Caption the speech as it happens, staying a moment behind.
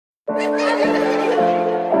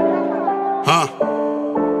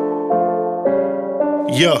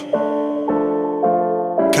Yeah.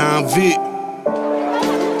 Konvikt.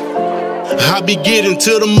 I be getting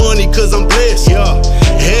to the money cause I'm blessed. Yeah.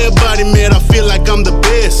 Everybody mad, I feel like I'm the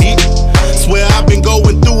best. Swear I've been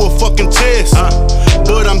going through a fucking test.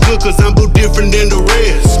 But I'm good cause I'm built different than the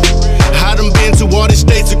rest. I done been to all the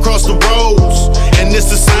states across the roads, and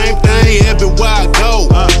it's the same thing everywhere I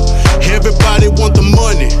go. Everybody want the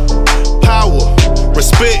money, power,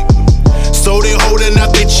 respect. So they holding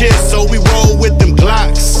out their chest, so we roll with them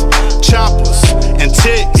Glocks, choppers, and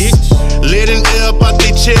texts. Letting air up out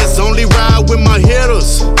their chests, only ride with my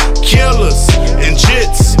hitters, killers, and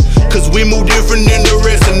jits. Cause we move different than the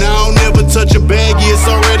rest, and I don't never touch a bag, yeah, it's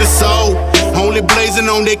already sold. Only blazing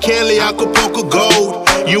on that Cali, Acapulco gold.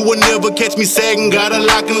 You will never catch me sagging, got a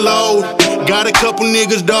lock and load. Got a couple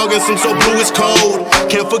niggas dogging, some so blue it's cold.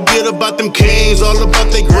 Can't forget about them kings, all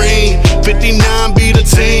about they green. 59 be the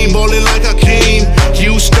team, ballin' like Hakeem.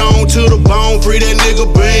 Houston to the bone, free that nigga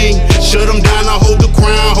Bing. Shut him down, I hold the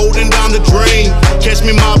crown, holding down the dream. Catch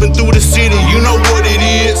me mobbing through the city, you know what it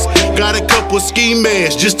is. Got a couple ski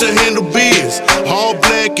masks just to handle biz. All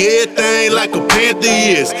black, everything like a Panther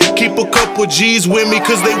is. Keep a couple G's with me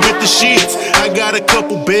cause they with the shits. I got a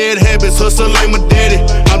couple bad habits, hustle like my daddy.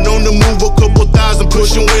 I'm known to move a couple thousand,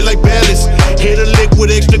 pushing weight like ballast. Hit a lick with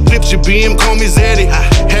extra clips, your BM call me Zaddy.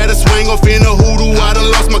 Had a swing off in a hoodoo, I done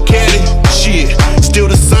lost my caddy. Shit, still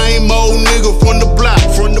the same old nigga from the block,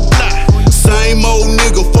 Same old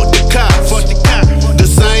nigga, fuck the cops, The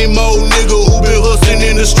same old nigga who been hustling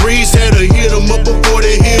in the streets, had to hit them up before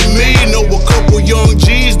they hit me. Know a couple young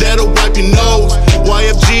G's that'll wipe your nose.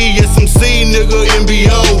 YFG, SMC, nigga,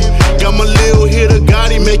 MBO. Got my lil hitter,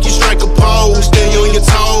 Gotti, make you strike a pose. Stay on your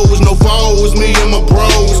toes, no foes, me and my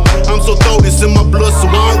bros. I'm so throw this in my blood, so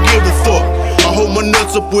I don't give a fuck. I hold my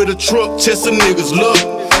nuts up with a truck, test a nigga's luck.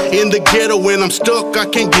 In the ghetto when I'm stuck, I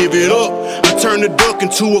can't give it up. I turn the duck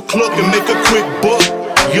into a cluck and make a quick buck.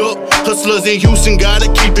 Yup, hustlers in Houston gotta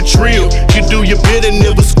keep it real. You do your bit and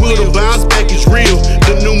never squeal, the bounce back is real.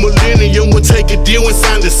 The new millennium will take a deal and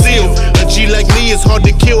sign the seal. A G like me is hard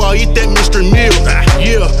to kill, I'll eat that mystery meal.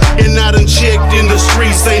 Yeah, and I done checked in the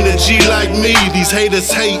streets, ain't a G like me. These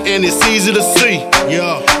haters hate and it's easy to see.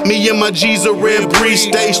 Yeah, me and my G's a red breeze,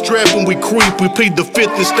 stay strapped when we creep. We plead the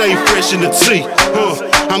fifth and stay fresh in the tea.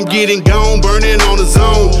 I'm getting gone, burning on the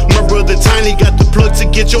zone. My brother Tiny got the plug to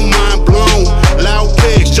get your mind blown. Loud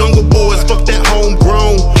pegs, jungle boys, fuck that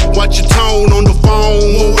homegrown. Watch your tone on the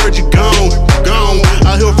phone, one word you gone.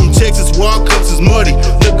 I hear from Texas, walk cups is muddy.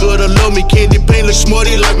 The good to love me, candy paint look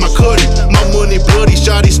smutty like my cutty. My money bloody,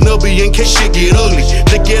 shotty snubby in case shit get ugly.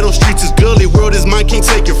 The ghetto streets is gully, world is mine, can't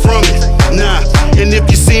take it from me. Nah, and if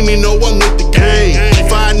you see me, know I'm with the game.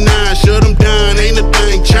 5'9", shut them down, ain't a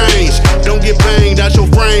thing changed. Don't get banged out your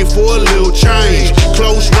frame for a little change.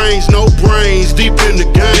 Close range, no brains, deep in the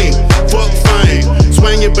game. Fuck fame,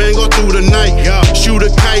 swing and bang all through the night. Shoot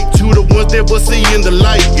a kite to the ones that will see in the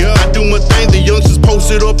light. I do my thing, the youngsters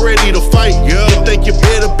posted up ready to fight. You think you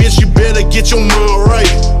better, bitch, you better get your mind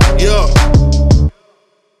right.